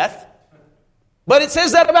accomplished death. But it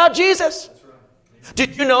says that about Jesus.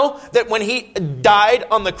 Did you know that when he died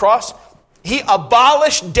on the cross, he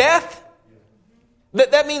abolished death?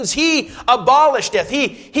 That means he abolished death.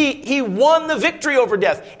 He won the victory over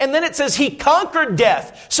death. And then it says he conquered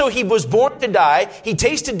death. So he was born to die. He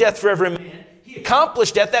tasted death for every man. He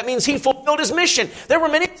accomplished death. That means he fulfilled his mission. There were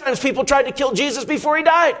many times people tried to kill Jesus before he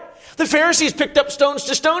died. The Pharisees picked up stones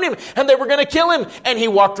to stone him, and they were going to kill him, and he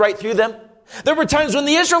walked right through them. There were times when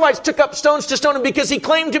the Israelites took up stones to stone him because he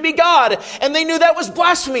claimed to be God, and they knew that was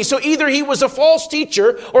blasphemy. So either he was a false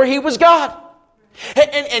teacher or he was God.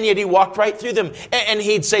 And yet he walked right through them. And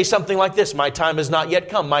he'd say something like this: my time has not yet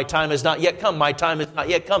come. My time has not yet come. My time has not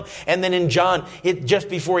yet come. And then in John, just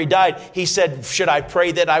before he died, he said, should I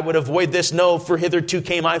pray that I would avoid this? No, for hitherto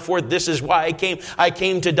came I forth. This is why I came. I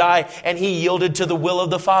came to die. And he yielded to the will of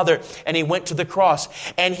the Father. And he went to the cross.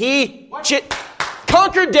 And he, watch it,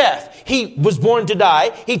 conquered death. He was born to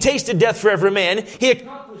die. He tasted death for every man. He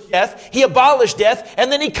accomplished death. He abolished death.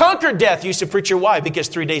 And then he conquered death. You say, preacher, why? Because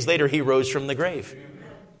 3 days later he rose from the grave.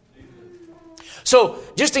 So,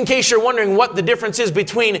 just in case you're wondering what the difference is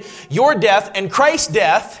between your death and Christ's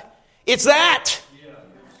death, it's that.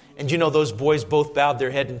 And you know, those boys both bowed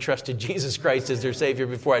their head and trusted Jesus Christ as their Savior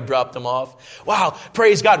before I dropped them off. Wow,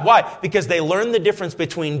 praise God. Why? Because they learned the difference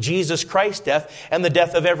between Jesus Christ's death and the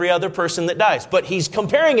death of every other person that dies. But he's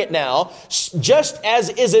comparing it now, just as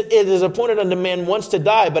it is appointed unto man once to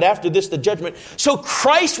die, but after this the judgment. So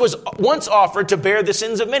Christ was once offered to bear the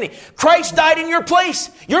sins of many. Christ died in your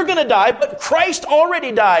place. You're going to die, but Christ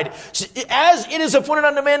already died. As it is appointed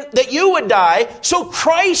unto man that you would die, so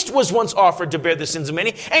Christ was once offered to bear the sins of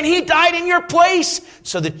many, and he died in your place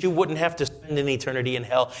so that you wouldn't have to spend an eternity in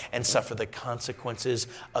hell and suffer the consequences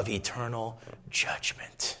of eternal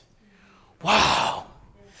judgment. Wow.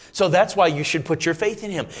 So that's why you should put your faith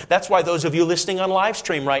in him. That's why those of you listening on live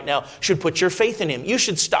stream right now should put your faith in him. You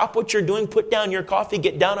should stop what you're doing, put down your coffee,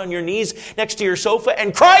 get down on your knees next to your sofa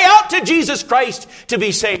and cry out to Jesus Christ to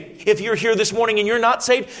be saved. If you're here this morning and you're not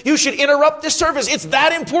saved, you should interrupt this service. It's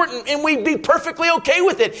that important, and we'd be perfectly okay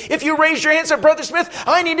with it. If you raise your hand and say, Brother Smith,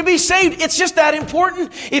 I need to be saved, it's just that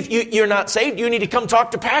important. If you're not saved, you need to come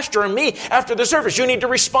talk to Pastor and me after the service. You need to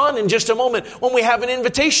respond in just a moment when we have an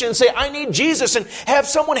invitation and say, I need Jesus, and have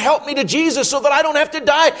someone help me to Jesus so that I don't have to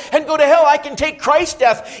die and go to hell. I can take Christ's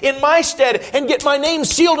death in my stead and get my name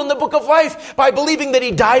sealed in the book of life by believing that he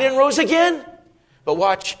died and rose again. But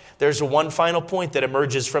watch, there's one final point that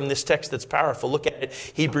emerges from this text that's powerful. Look at it.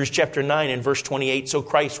 Hebrews chapter 9 and verse 28. So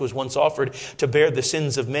Christ was once offered to bear the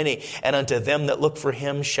sins of many, and unto them that look for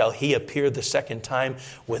him shall he appear the second time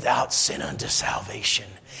without sin unto salvation.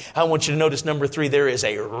 I want you to notice number 3, there is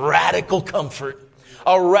a radical comfort.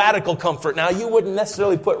 A radical comfort. Now, you wouldn't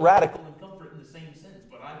necessarily put radical and comfort in the same sentence,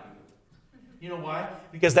 but I do. You know why?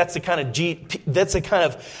 Because that's the kind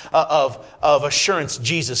of assurance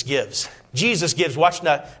Jesus gives. Jesus gives, watch,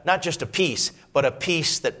 not just a peace, but a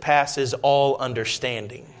peace that passes all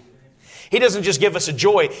understanding. He doesn't just give us a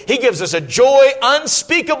joy. He gives us a joy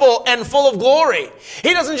unspeakable and full of glory.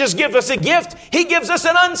 He doesn't just give us a gift. He gives us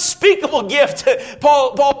an unspeakable gift.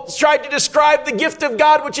 Paul tried to describe the gift of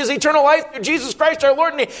God, which is eternal life through Jesus Christ our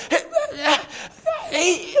Lord. And he can't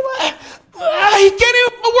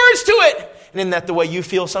even put words to it. And isn't that the way you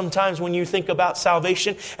feel sometimes when you think about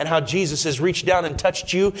salvation and how Jesus has reached down and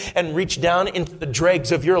touched you and reached down into the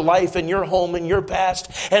dregs of your life and your home and your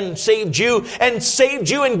past and saved you and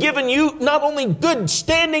given you not only good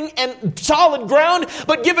standing and solid ground,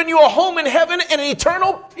 but given you a home in heaven and an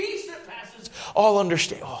eternal peace that passes all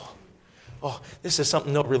understanding. Oh, this is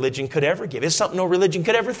something no religion could ever give. It's something no religion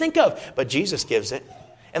could ever think of, but Jesus gives it.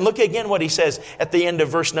 And look again what he says at the end of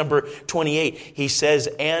verse number 28. He says,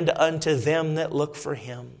 and unto them that look for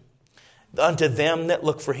him. Unto them that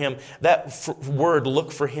look for him. That word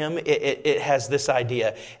look for him, it has this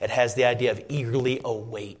idea. It has the idea of eagerly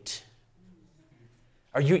await.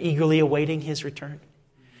 Are you eagerly awaiting his return?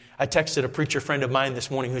 I texted a preacher friend of mine this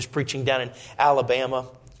morning who's preaching down in Alabama.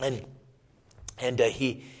 And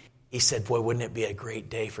he said, boy, wouldn't it be a great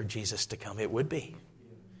day for Jesus to come? It would be.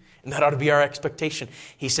 And that ought to be our expectation.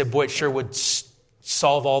 He said, boy, it sure would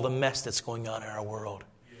solve all the mess that's going on in our world.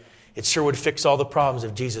 It sure would fix all the problems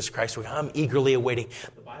of Jesus Christ. I'm eagerly awaiting.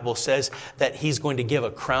 The Bible Bible says that he's going to give a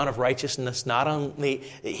crown of righteousness. Not only,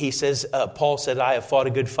 he says, Paul said, I have fought a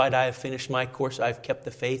good fight, I have finished my course, I have kept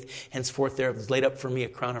the faith. Henceforth there is laid up for me a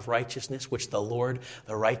crown of righteousness, which the Lord,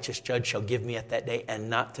 the righteous judge, shall give me at that day, and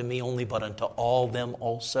not to me only, but unto all them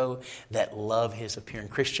also that love his appearing.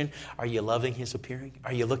 Christian, are you loving his appearing?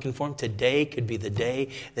 Are you looking for him? Today could be the day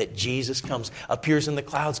that Jesus comes, appears in the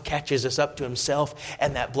clouds, catches us up to himself,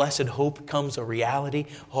 and that blessed hope comes a reality.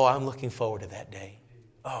 Oh, I'm looking forward to that day.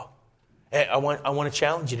 Oh, I want to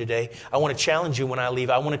challenge you today. I want to challenge you when I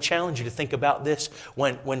leave. I want to challenge you to think about this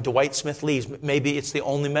when Dwight Smith leaves. Maybe it's the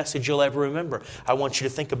only message you'll ever remember. I want you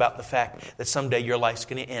to think about the fact that someday your life's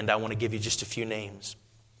going to end. I want to give you just a few names.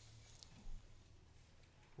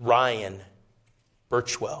 Ryan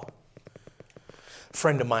Birchwell, a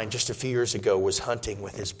friend of mine just a few years ago, was hunting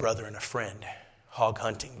with his brother and a friend, hog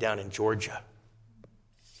hunting down in Georgia.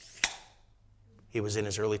 He was in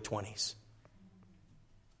his early 20s.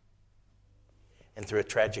 And through a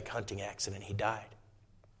tragic hunting accident, he died.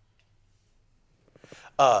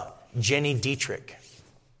 Jenny Dietrich,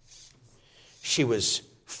 she was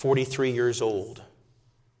 43 years old.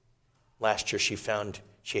 Last year she found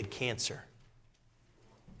she had cancer.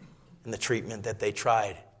 And the treatment that they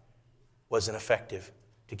tried wasn't effective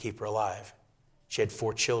to keep her alive. She had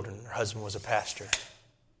 4 children. Her husband was a pastor.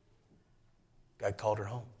 God called her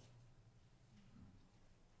home.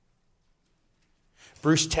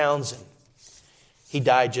 Bruce Townsend, he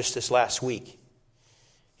died just this last week.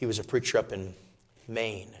 He was a preacher up in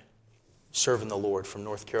Maine, serving the Lord from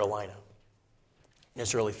North Carolina. In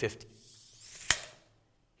his early 50s,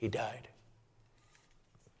 he died.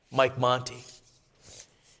 Mike Monty,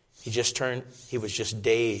 he was just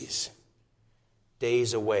days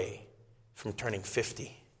away from turning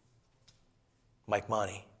 50. Mike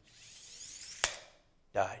Monty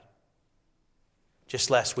died. Just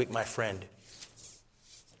last week, my friend,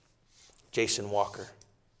 Jason Walker,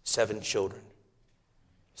 7 children.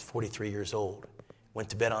 He's 43 years old. Went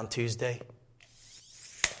to bed on Tuesday,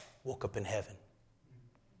 woke up in heaven.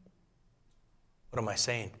 What am I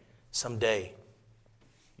saying? Someday,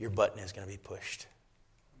 your button is going to be pushed.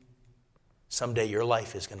 Someday, your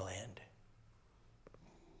life is going to end.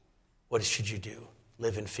 What should you do?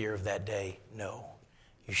 Live in fear of that day? No.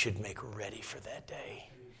 You should make ready for that day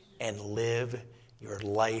and live your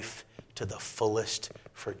life to the fullest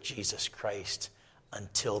for Jesus Christ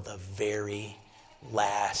until the very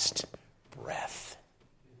last breath.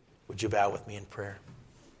 Would you bow with me in prayer?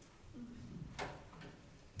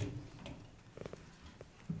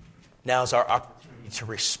 Now is our opportunity to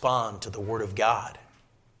respond to the Word of God.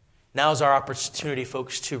 Now is our opportunity,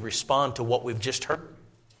 folks, to respond to what we've just heard.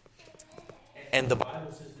 And the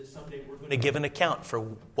Bible says that someday we're going to give an account for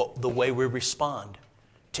the way we respond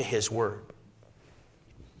to His Word.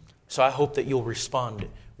 So I hope that you'll respond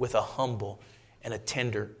with a humble and a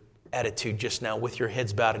tender attitude just now, with your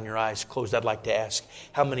heads bowed and your eyes closed. I'd like to ask,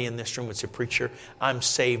 how many in this room would say, preacher, I'm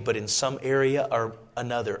saved, but in some area or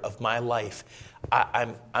another of my life,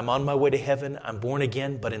 I'm on my way to heaven, I'm born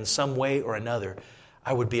again, but in some way or another,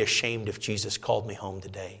 I would be ashamed if Jesus called me home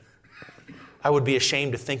today. I would be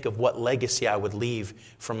ashamed to think of what legacy I would leave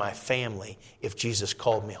for my family if Jesus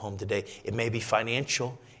called me home today. It may be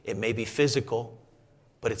financial, it may be physical,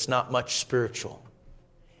 but it's not much spiritual.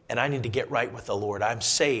 And I need to get right with the Lord. I'm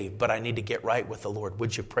saved, but I need to get right with the Lord.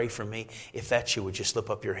 Would you pray for me? If that's you, would you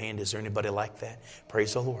slip up your hand? Is there anybody like that?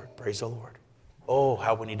 Praise the Lord. Praise the Lord. Oh,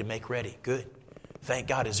 how we need to make ready. Good. Thank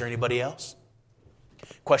God. Is there anybody else?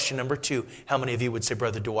 Question number 2. How many of you would say,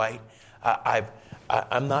 Brother Dwight,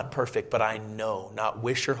 I'm not perfect, but I know, not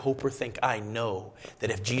wish or hope or think, I know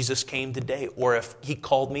that if Jesus came today or if He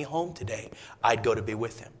called me home today, I'd go to be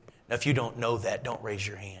with Him. Now, if you don't know that, don't raise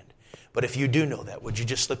your hand. But if you do know that, would you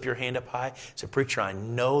just slip your hand up high? Say, preacher, I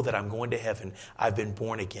know that I'm going to heaven. I've been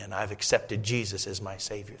born again. I've accepted Jesus as my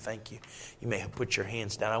Savior. Thank you. You may have put your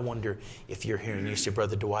hands down. I wonder if you're here and you say,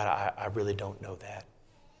 Brother Dwight, I really don't know that.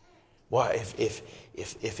 Well,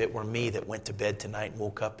 if it were me that went to bed tonight and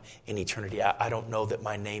woke up in eternity, I don't know that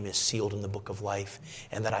my name is sealed in the book of life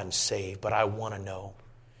and that I'm saved, but I want to know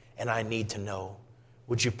and I need to know.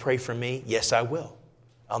 Would you pray for me? Yes, I will.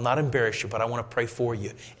 I'll not embarrass you, but I want to pray for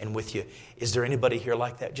you and with you. Is there anybody here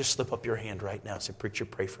like that? Just slip up your hand right now and say, preacher,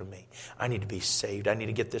 pray for me. I need to be saved. I need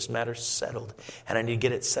to get this matter settled, and I need to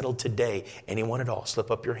get it settled today. Anyone at all,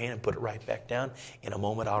 slip up your hand and put it right back down. In a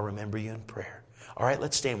moment, I'll remember you in prayer. All right,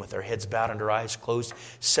 let's stand with our heads bowed and our eyes closed.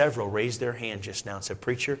 Several raised their hand just now and said,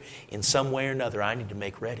 preacher, in some way or another, I need to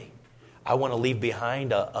make ready. I want to leave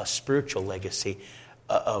behind a spiritual legacy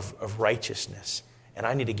of righteousness. and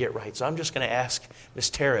I need to get right. So I'm just going to ask Miss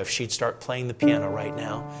Tara if she'd start playing the piano right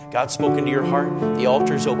now. God's spoken to your heart. The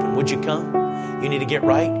altar's open. Would you come? You need to get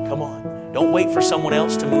right? Come on. Don't wait for someone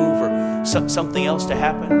else to move or something else to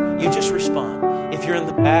happen. You just respond. If you're in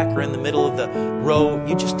the back or in the middle of the row,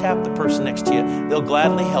 you just tap the person next to you. They'll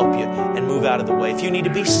gladly help you and move out of the way. If you need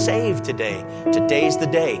to be saved today, today's the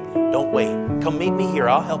day. Don't wait. Come meet me here.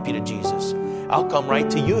 I'll help you to Jesus. I'll come right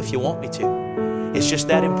to you if you want me to. It's just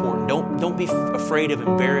that important. Don't be afraid of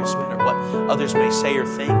embarrassment or what others may say or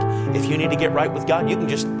think. If you need to get right with God, you can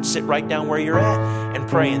just sit right down where you're at and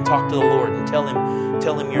pray and talk to the Lord and tell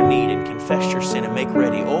Him your need and confess your sin and make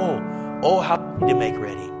ready. Oh, how to make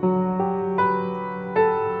ready.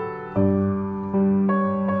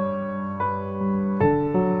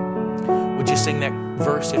 Would you sing that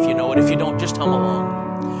verse if you know it? If you don't, just hum along.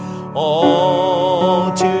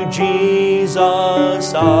 All to Jesus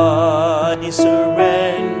I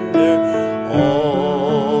surrender,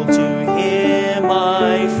 all to Him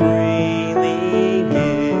I freely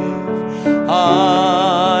give.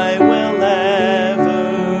 I will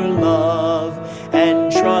ever love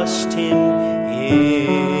and trust Him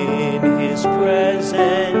in His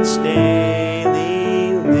presence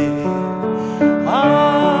daily live.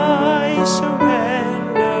 I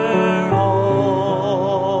surrender all.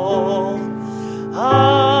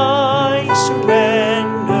 I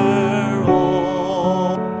surrender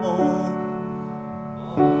all.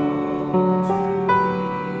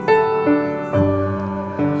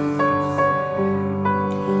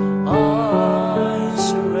 I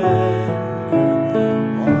surrender all.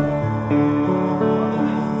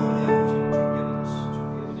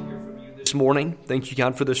 This morning, thank you,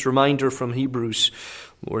 God, for this reminder from Hebrews,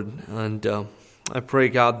 Lord. And I pray,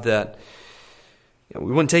 God, that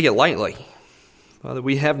we wouldn't take it lightly. Father,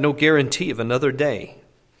 we have no guarantee of another day.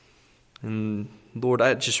 And Lord,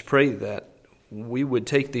 I just pray that we would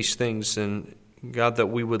take these things and, God, that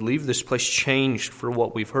we would leave this place changed for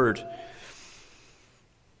what we've heard.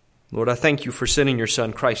 Lord, I thank you for sending your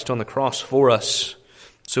Son Christ on the cross for us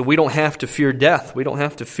so we don't have to fear death. We don't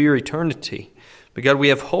have to fear eternity. But God, we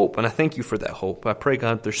have hope, and I thank you for that hope. I pray,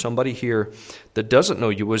 God, if there's somebody here that doesn't know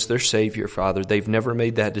you as their Savior, Father, they've never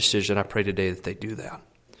made that decision. I pray today that they do that.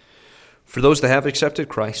 For those that have accepted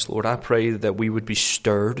Christ, Lord, I pray that we would be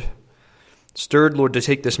stirred, Lord, to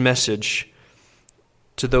take this message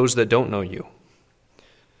to those that don't know you.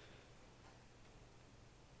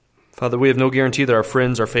 Father, we have no guarantee that our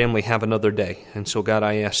friends, our family have another day. And so, God,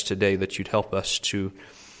 I ask today that you'd help us to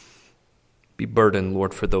be burdened,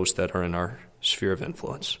 Lord, for those that are in our sphere of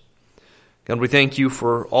influence. God, we thank you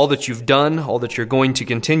for all that you've done, all that you're going to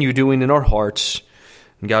continue doing in our hearts.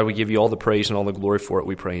 And God, we give you all the praise and all the glory for it,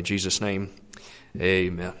 we pray in Jesus' name.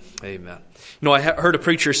 Amen. Amen. You know, I heard a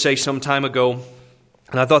preacher say some time ago,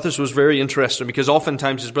 and I thought this was very interesting because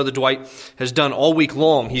oftentimes, as Brother Dwight has done all week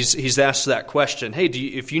long, he's asked that question, hey,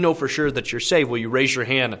 if you know for sure that you're saved, will you raise your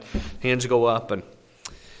hand? And hands go up.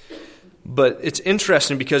 But it's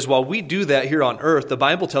interesting because while we do that here on earth, the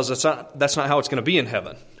Bible tells us that's not how it's going to be in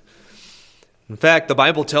heaven. In fact, the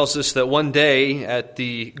Bible tells us that one day at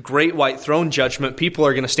the great white throne judgment, people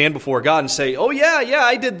are going to stand before God and say, oh yeah,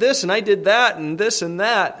 I did this and I did that and this and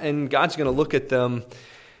that. And God's going to look at them.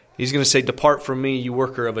 He's going to say, depart from me, you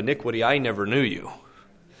worker of iniquity. I never knew you.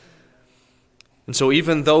 And so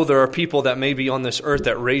even though there are people that may be on this earth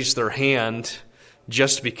that raise their hand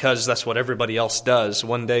just because that's what everybody else does,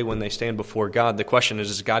 one day when they stand before God, the question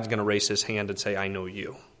is God's going to raise his hand and say, I know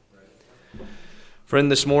you? Friend,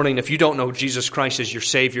 this morning, if you don't know Jesus Christ as your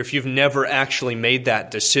Savior, if you've never actually made that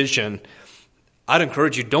decision, I'd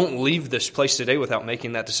encourage you, don't leave this place today without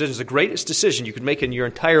making that decision. It's the greatest decision you could make in your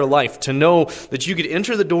entire life, to know that you could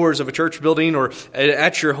enter the doors of a church building or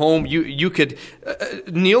at your home. You could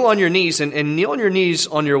kneel on your knees and kneel on your knees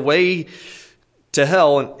on your way to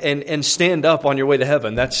hell and stand up on your way to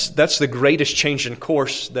heaven. That's the greatest change in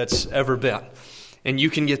course that's ever been. And you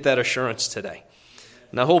can get that assurance today.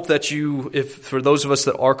 And I hope that for those of us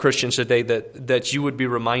that are Christians today, that you would be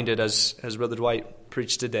reminded, as Brother Dwight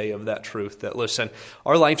preached today, of that truth, that listen,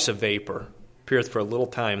 our life's a vapor, appeareth for a little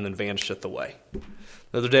time and then vanisheth away.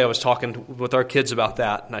 The other day I was talking with our kids about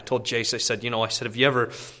that, and I told Jace, I said, have you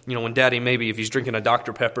ever, when Daddy, maybe if he's drinking a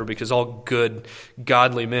Dr. Pepper, because all good,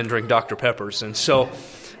 godly men drink Dr. Peppers, and so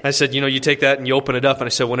I said, you take that and you open it up, and I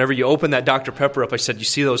said, whenever you open that Dr. Pepper up, I said, you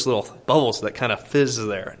see those little bubbles that kind of fizz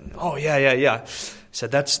there? And, oh, yeah. I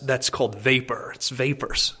said, that's called vapor. It's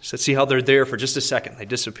vapors. I said, see how they're there for just a second. They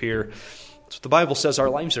disappear. That's what the Bible says our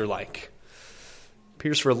lives are like.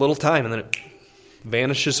 Appears for a little time, and then it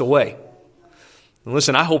vanishes away.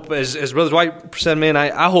 Listen, I hope, as Brother Dwight said, man,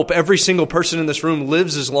 I hope every single person in this room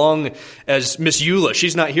lives as long as Miss Eula.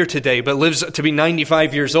 She's not here today, but lives to be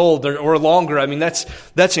 95 years old or longer. I mean,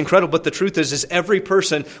 that's incredible. But the truth is every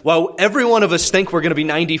person, while every one of us think we're going to be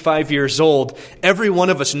 95 years old, every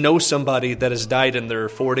one of us knows somebody that has died in their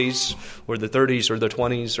 40s or their 30s or their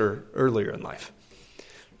 20s or earlier in life.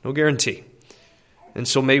 No guarantee. And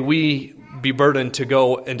so may we be burdened to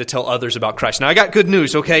go and to tell others about Christ. Now, I got good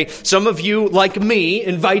news, okay? Some of you, like me,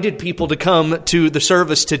 invited people to come to the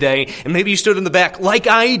service today, and maybe you stood in the back like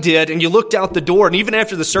I did, and you looked out the door, and even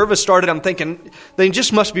after the service started, I'm thinking, they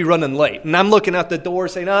just must be running late. And I'm looking out the door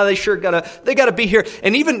saying, they sure gotta be here.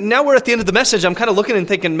 And even now we're at the end of the message, I'm kind of looking and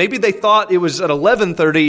thinking, maybe they thought it was at 11:30,